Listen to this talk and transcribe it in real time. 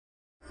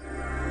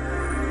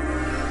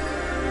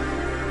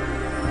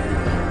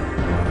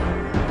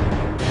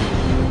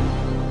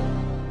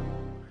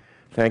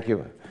Thank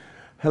you.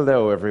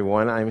 Hello,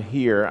 everyone. I'm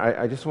here.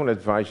 I just want to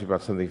advise you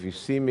about something. If you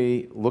see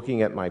me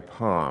looking at my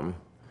palm,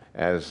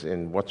 as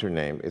in what's her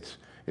name, it's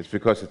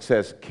because it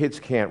says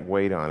kids can't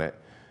wait on it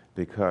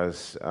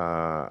because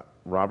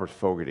Robert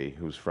Fogarty,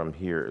 who's from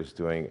here, is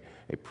doing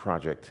a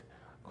project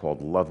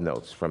called Love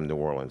Notes from New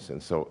Orleans.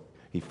 And so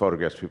he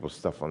photographs people's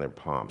stuff on their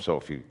palm. So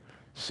if you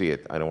see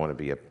it, I don't want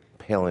to be a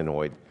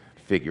palinoid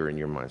figure in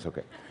your minds.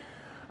 Okay.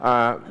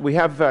 We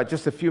have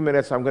just a few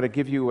minutes. I'm going to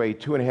give you a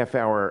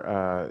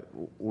 2.5-hour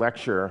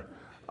lecture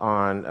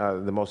on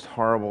the most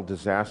horrible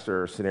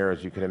disaster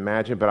scenarios you can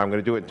imagine, but I'm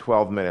going to do it in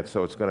 12 minutes,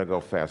 so it's going to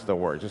go fast. Don't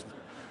worry.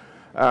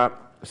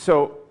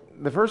 So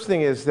the first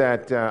thing is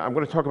that I'm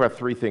going to talk about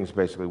three things,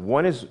 basically.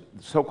 One is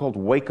so-called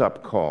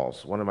wake-up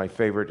calls, one of my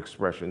favorite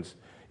expressions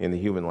in the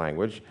human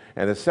language.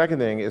 And the second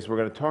thing is we're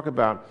going to talk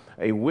about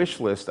a wish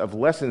list of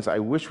lessons I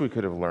wish we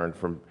could have learned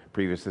from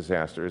previous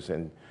disasters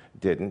and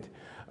didn't.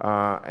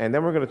 And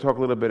then we're going to talk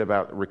a little bit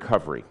about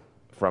recovery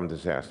from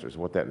disasters,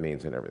 what that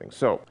means and everything.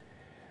 So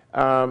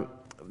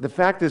the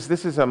fact is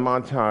this is a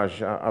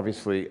montage,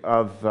 obviously,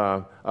 of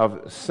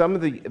some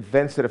of the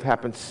events that have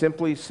happened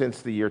simply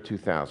since the year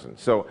 2000.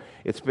 So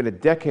it's been a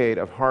decade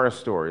of horror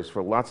stories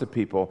for lots of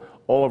people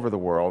all over the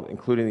world,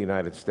 including the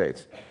United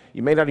States.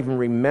 You may not even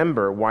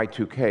remember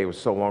Y2K, it was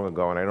so long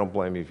ago, and I don't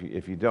blame you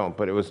if you don't,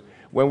 but it was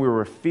when we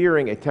were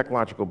fearing a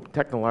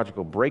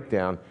technological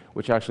breakdown,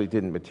 which actually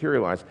didn't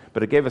materialize,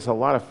 but it gave us a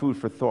lot of food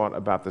for thought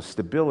about the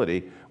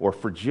stability or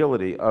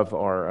fragility of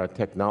our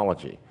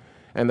technology.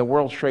 And the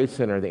World Trade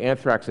Center, the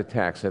anthrax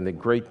attacks, and the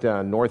great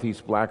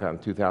Northeast blackout in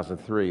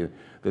 2003,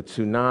 the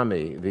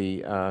tsunami,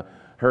 the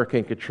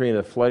Hurricane Katrina,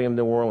 the flooding of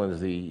New Orleans,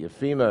 the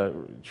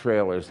FEMA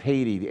trailers,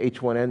 Haiti, the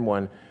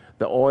H1N1,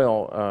 the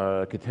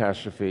oil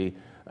catastrophe,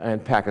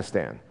 and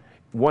Pakistan,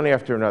 one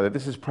after another.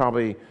 This is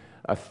probably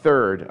a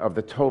third of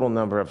the total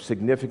number of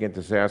significant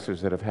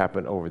disasters that have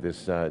happened over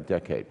this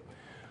decade.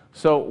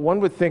 So one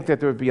would think that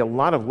there would be a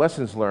lot of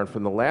lessons learned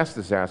from the last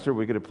disaster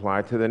we could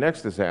apply to the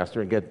next disaster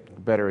and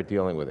get better at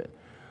dealing with it.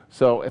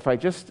 So if I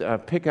just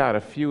pick out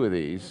a few of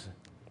these,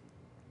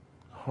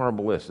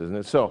 horrible list, isn't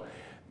it? So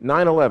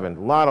 9/11, a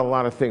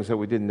lot of things that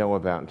we didn't know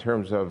about in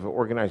terms of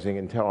organizing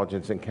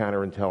intelligence and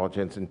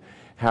counterintelligence and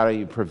how do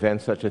you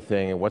prevent such a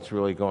thing and what's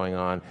really going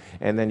on.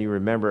 And then you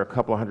remember a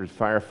couple hundred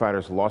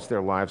firefighters lost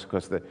their lives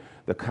because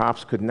the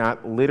cops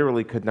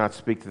literally could not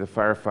speak to the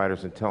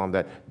firefighters and tell them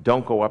that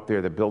don't go up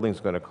there, the building's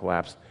going to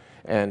collapse.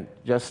 And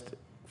just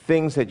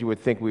things that you would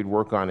think we'd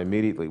work on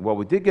immediately. Well,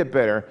 we did get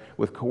better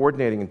with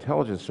coordinating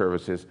intelligence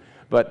services,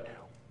 but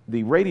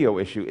the radio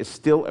issue is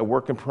still a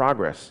work in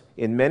progress.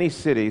 In many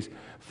cities,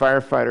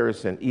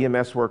 firefighters and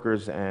EMS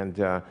workers and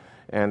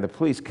the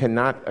police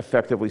cannot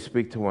effectively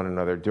speak to one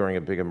another during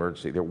a big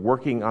emergency. They're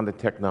working on the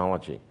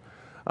technology.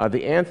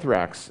 The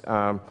anthrax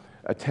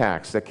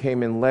attacks that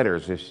came in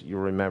letters, if you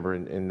remember,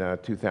 in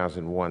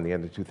 2001, the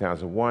end of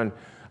 2001,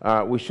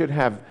 we should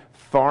have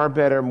far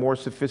better, more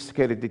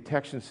sophisticated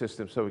detection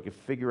systems so we can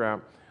figure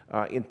out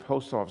in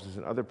post offices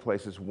and other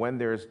places when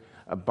there's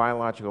a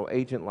biological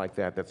agent like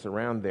that that's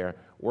around there,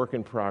 work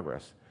in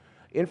progress.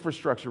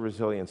 Infrastructure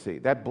resiliency.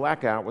 That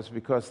blackout was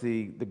because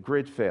the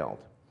grid failed.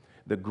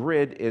 The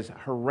grid is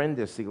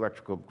horrendous, the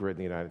electrical grid in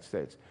the United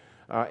States.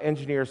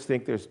 Engineers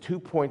think there's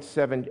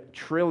 2.7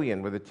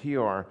 trillion with a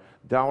TR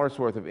dollars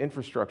worth of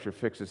infrastructure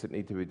fixes that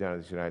need to be done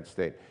in the United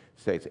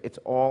States. It's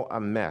all a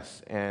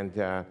mess, and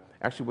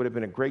actually would have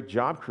been a great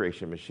job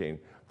creation machine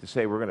to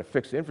say we're going to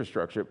fix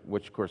infrastructure,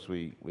 which of course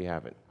we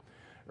haven't.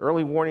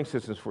 Early warning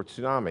systems for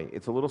tsunami.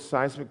 It's a little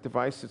seismic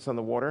device that's on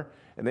the water,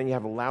 and then you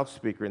have a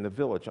loudspeaker in the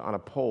village on a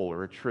pole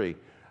or a tree.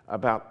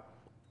 About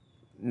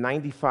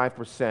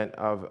 95%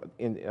 of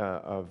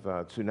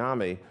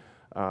tsunami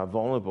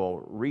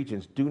vulnerable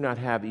regions do not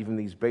have even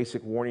these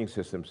basic warning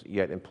systems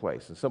yet in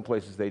place. In some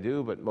places they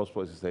do, but most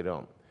places they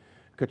don't.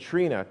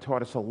 Katrina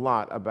taught us a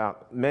lot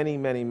about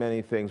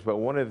many things, but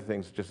one of the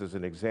things, just as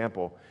an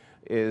example,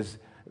 is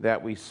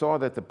that we saw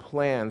that the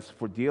plans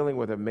for dealing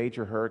with a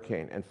major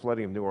hurricane and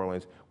flooding of New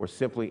Orleans were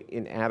simply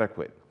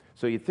inadequate.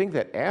 So you'd think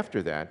that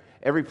after that,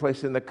 every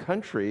place in the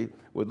country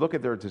would look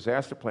at their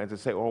disaster plans and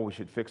say, oh, we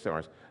should fix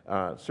ours.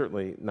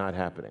 Certainly not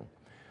happening.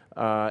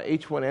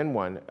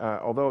 H1N1,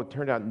 although it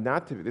turned out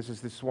not to be, this is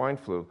the swine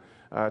flu,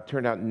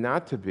 turned out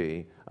not to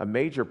be a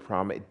major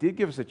problem, it did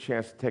give us a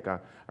chance to take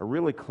a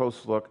really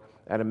close look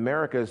at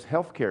America's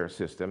healthcare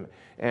system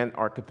and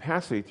our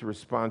capacity to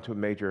respond to a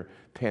major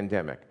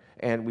pandemic.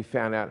 And we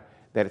found out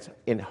that it's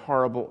in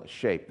horrible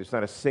shape. There's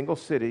not a single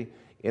city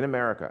in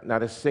America,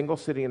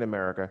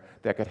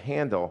 that could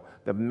handle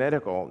the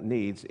medical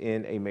needs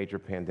in a major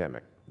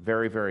pandemic.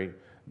 Very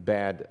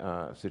bad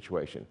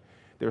situation.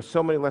 There are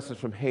so many lessons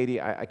from Haiti,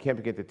 I can't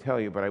begin to tell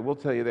you, but I will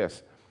tell you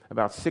this.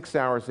 About 6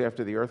 hours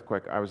after the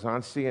earthquake, I was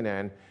on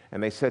CNN,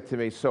 and they said to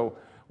me, so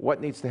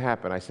what needs to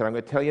happen? I said, I'm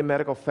going to tell you a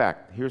medical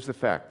fact. Here's the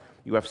fact.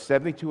 You have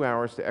 72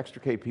 hours to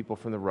extricate people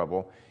from the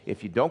rubble.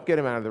 If you don't get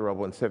them out of the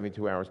rubble in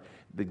 72 hours,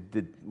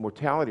 the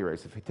mortality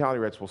rates, the fatality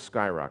rates will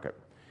skyrocket.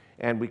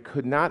 And we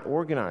could not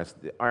organize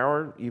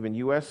our even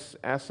U.S.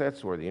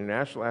 assets or the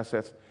international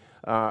assets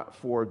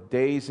for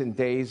days and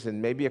days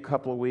and maybe a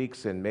couple of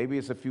weeks and maybe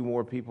it's a few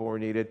more people were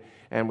needed.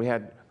 And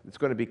it's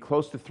going to be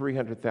close to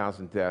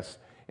 300,000 deaths,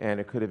 and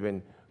it could have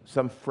been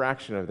some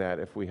fraction of that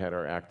if we had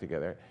our act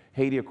together.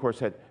 Haiti, of course,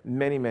 had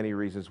many, many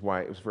reasons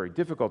why it was very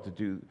difficult to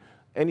do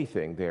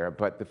anything there,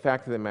 but the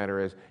fact of the matter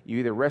is you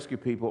either rescue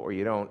people or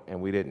you don't,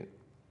 and we didn't.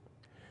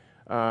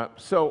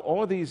 So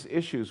all of these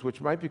issues,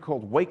 which might be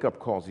called wake-up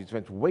calls, these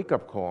events,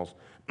 wake-up calls,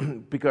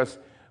 because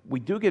we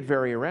do get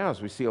very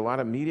aroused. We see a lot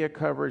of media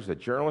coverage, the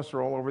journalists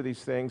are all over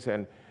these things,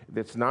 and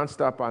it's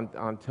nonstop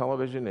on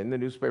television, in the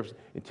newspapers,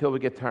 until we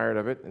get tired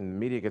of it, and the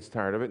media gets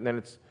tired of it, and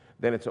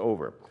then it's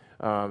over.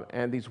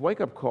 And these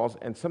wake-up calls,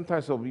 and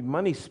sometimes there'll be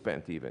money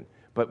spent even,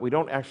 but we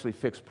don't actually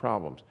fix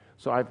problems.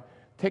 So I've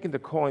taken to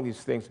calling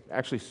these things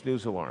actually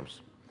snooze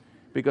alarms,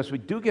 because we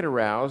do get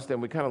aroused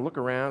and we kind of look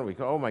around, we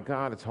go, oh my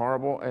God, it's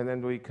horrible, and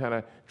then we kind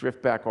of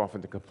drift back off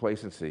into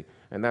complacency,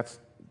 and that's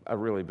a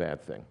really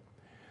bad thing.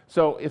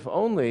 So if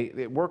only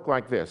it worked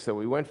like this, that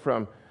we went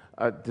from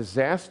a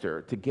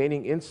disaster to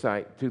gaining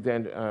insight to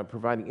then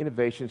providing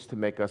innovations to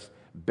make us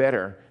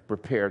better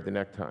prepared the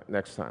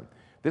next time.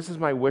 This is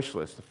my wish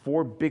list, the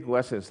 4 big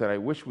lessons that I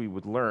wish we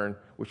would learn,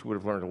 which we would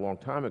have learned a long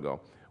time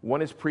ago.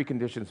 One is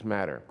preconditions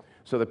matter.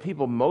 So the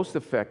people most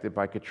affected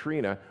by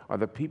Katrina are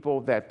the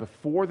people that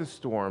before the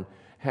storm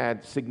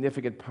had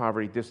significant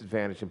poverty,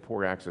 disadvantage, and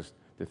poor access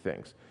to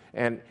things.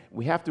 And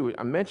we have to,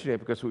 I'm mentioning it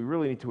because we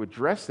really need to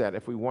address that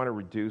if we want to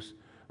reduce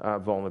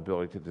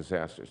vulnerability to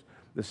disasters.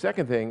 The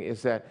second thing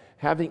is that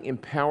having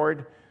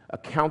empowered,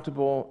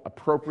 accountable,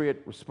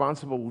 appropriate,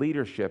 responsible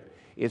leadership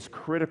is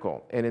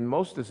critical. And in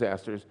most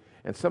disasters,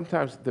 and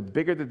sometimes the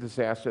bigger the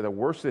disaster, the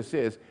worse this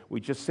is,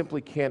 we just simply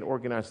can't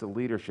organize the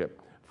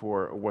leadership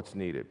for what's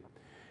needed.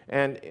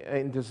 And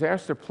in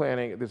disaster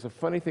planning, there's a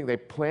funny thing, they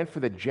plan for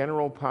the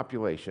general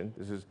population,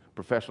 this is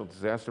professional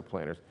disaster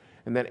planners,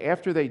 and then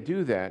after they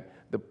do that,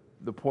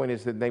 the point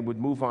is that they would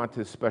move on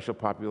to special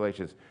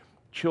populations.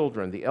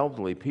 Children, the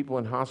elderly, people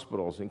in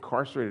hospitals,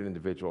 incarcerated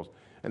individuals.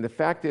 And the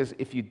fact is,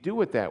 if you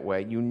do it that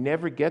way, you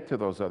never get to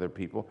those other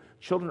people.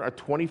 Children are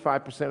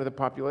 25% of the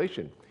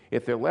population.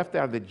 If they're left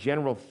out of the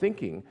general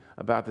thinking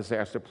about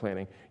disaster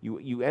planning,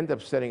 you end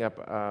up setting up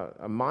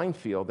a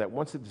minefield that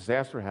once a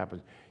disaster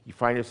happens, you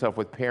find yourself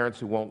with parents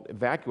who won't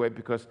evacuate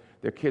because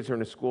their kids are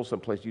in a school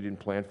someplace you didn't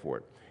plan for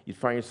it. You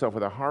find yourself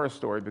with a horror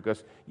story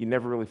because you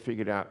never really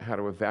figured out how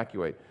to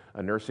evacuate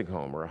a nursing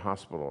home or a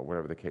hospital or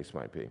whatever the case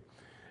might be.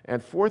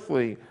 And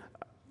fourthly,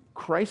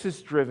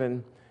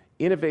 crisis-driven,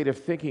 innovative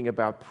thinking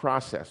about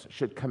process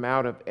should come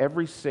out of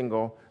every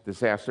single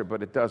disaster,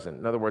 but it doesn't.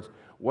 In other words,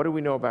 what do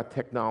we know about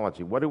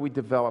technology? What do we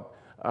develop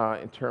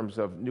in terms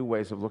of new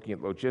ways of looking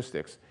at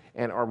logistics?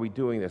 And are we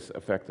doing this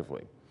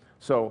effectively?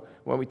 So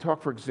when we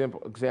talk, for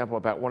example,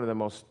 about one of the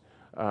most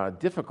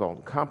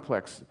difficult,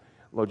 complex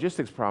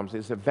logistics problems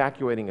is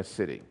evacuating a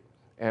city.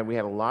 And we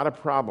had a lot of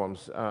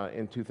problems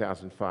in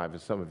 2005,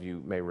 as some of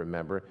you may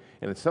remember.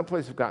 And in some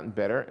places have gotten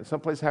better, and some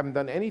places haven't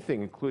done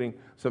anything, including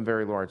some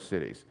very large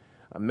cities.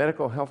 A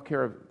medical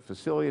healthcare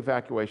facility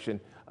evacuation,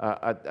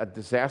 a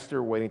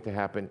disaster waiting to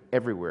happen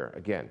everywhere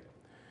again.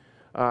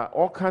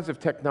 All kinds of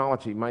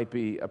technology might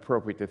be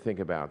appropriate to think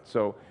about.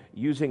 So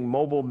using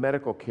mobile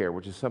medical care,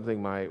 which is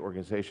something my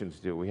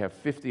organizations do. We have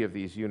 50 of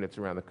these units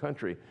around the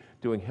country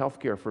doing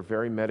healthcare for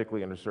very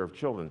medically underserved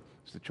children.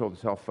 It's the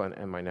Children's Health Fund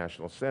and my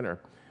national center.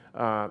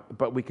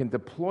 But we can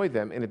deploy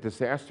them in a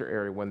disaster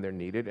area when they're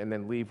needed and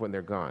then leave when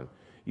they're gone.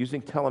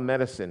 Using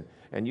telemedicine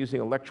and using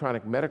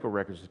electronic medical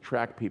records to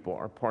track people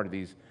are part of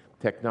these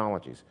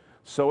technologies.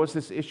 So is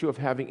this issue of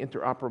having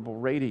interoperable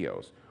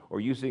radios or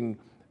using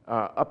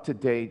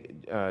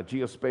up-to-date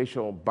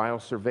geospatial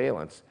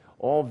biosurveillance,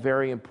 all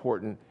very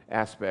important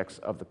aspects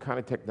of the kind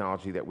of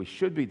technology that we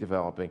should be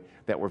developing,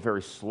 that we're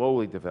very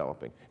slowly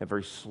developing and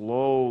very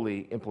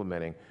slowly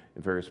implementing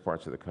in various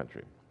parts of the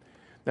country.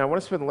 Now, I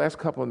want to spend the last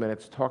couple of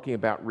minutes talking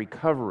about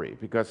recovery,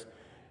 because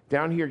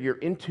down here you're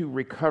into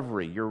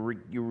recovery. You're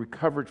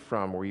recovered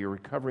from, or you're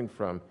recovering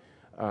from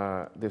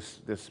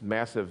this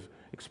massive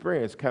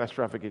experience,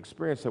 catastrophic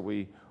experience that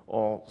we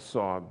all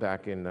saw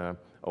back in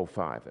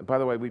 '05. And by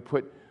the way, we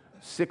put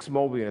 6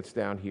 mobile units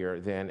down here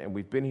then, and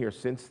we've been here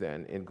since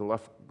then in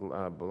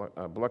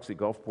Biloxi,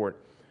 Gulfport,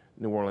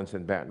 New Orleans,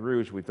 and Baton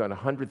Rouge. We've done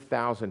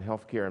 100,000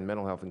 healthcare and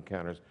mental health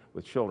encounters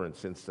with children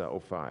since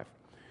 '05.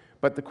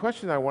 But the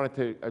question I wanted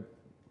to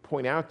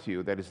point out to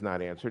you that is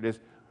not answered is,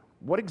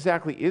 what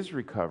exactly is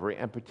recovery,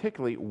 and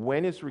particularly,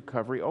 when is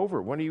recovery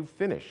over? When are you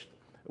finished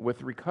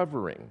with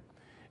recovering?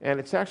 And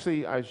it's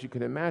actually, as you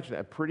can imagine,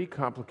 a pretty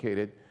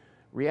complicated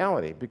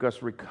reality,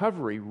 because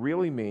recovery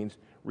really means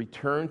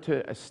return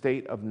to a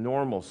state of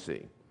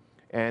normalcy.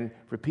 And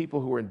for people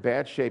who were in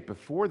bad shape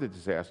before the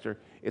disaster,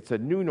 it's a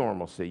new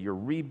normalcy. You're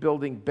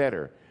rebuilding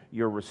better,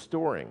 you're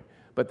restoring.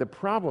 But the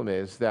problem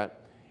is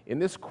that in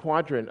this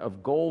quadrant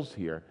of goals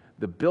here,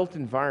 the built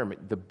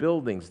environment, the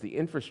buildings, the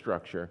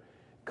infrastructure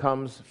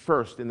comes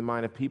first in the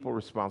mind of people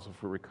responsible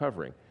for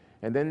recovering.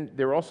 And then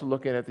they're also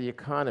looking at the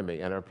economy,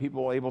 and are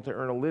people able to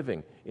earn a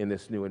living in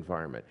this new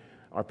environment?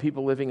 Are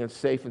people living in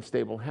safe and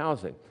stable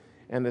housing?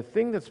 And the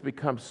thing that's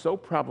become so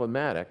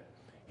problematic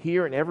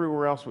here and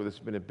everywhere else where there's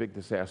been a big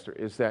disaster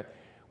is that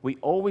we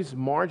always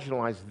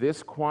marginalize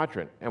this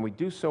quadrant, and we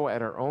do so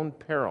at our own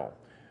peril.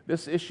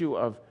 This issue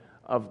of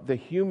the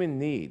human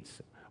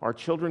needs. Are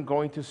children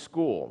going to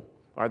school?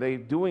 Are they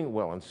doing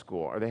well in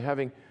school? Are they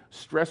having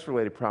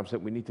stress-related problems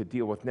that we need to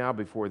deal with now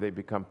before they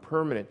become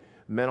permanent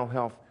mental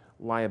health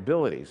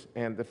liabilities?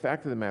 And the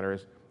fact of the matter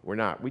is, we're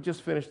not. We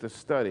just finished a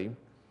study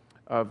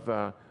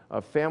of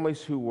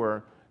families who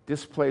were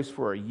displaced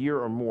for a year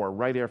or more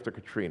right after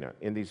Katrina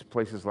in these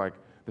places like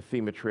the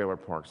FEMA trailer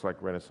parks,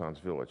 like Renaissance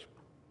Village.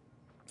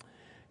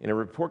 In a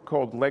report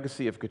called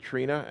Legacy of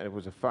Katrina, and it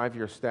was a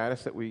 5-year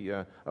status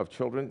that of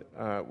children,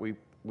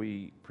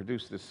 we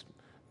produced this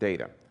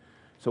data.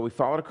 So we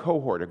followed a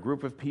cohort, a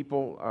group of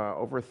people,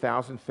 over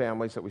 1,000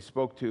 families that we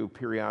spoke to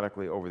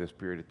periodically over this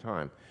period of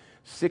time.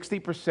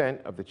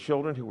 60% of the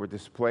children who were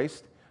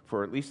displaced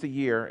for at least a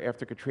year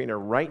after Katrina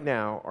right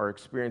now are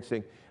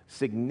experiencing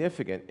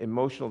significant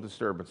emotional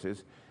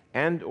disturbances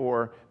and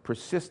or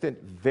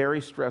persistent, very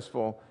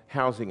stressful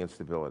housing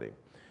instability.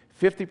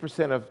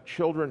 50% of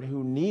children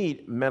who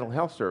need mental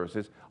health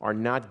services are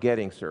not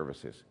getting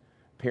services.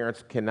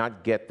 Parents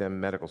cannot get them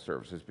medical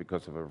services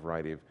because of a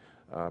variety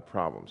of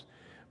problems.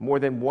 More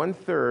than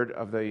 1/3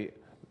 of the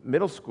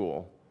middle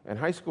school and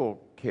high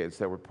school kids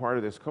that were part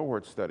of this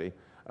cohort study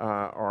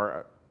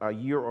are a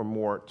year or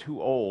more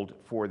too old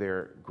for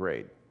their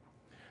grade.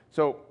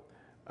 So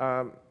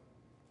the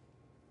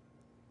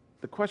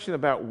question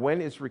about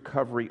when is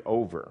recovery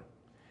over?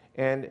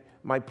 And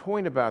my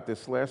point about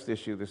this last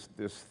issue,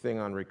 this thing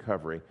on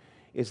recovery,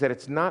 is that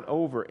it's not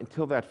over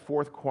until that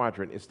fourth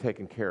quadrant is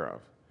taken care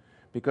of.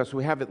 Because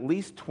we have at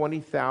least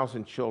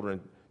 20,000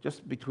 children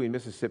just between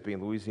Mississippi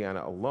and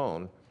Louisiana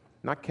alone,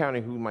 not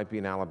counting who might be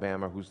in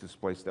Alabama, who's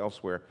displaced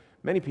elsewhere.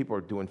 Many people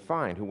are doing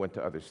fine who went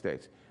to other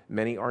states.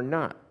 Many are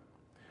not.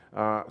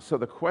 So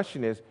the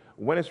question is,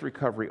 when is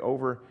recovery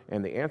over?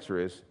 And the answer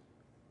is,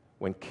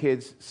 when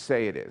kids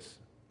say it is.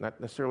 Not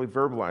necessarily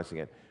verbalizing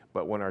it,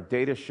 but when our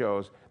data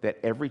shows that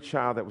every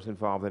child that was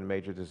involved in a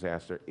major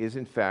disaster is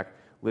in fact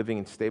living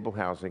in stable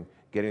housing,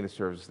 getting the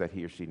services that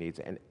he or she needs,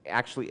 and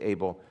actually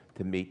able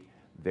to meet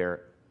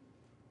their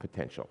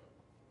potential.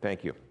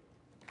 Thank you.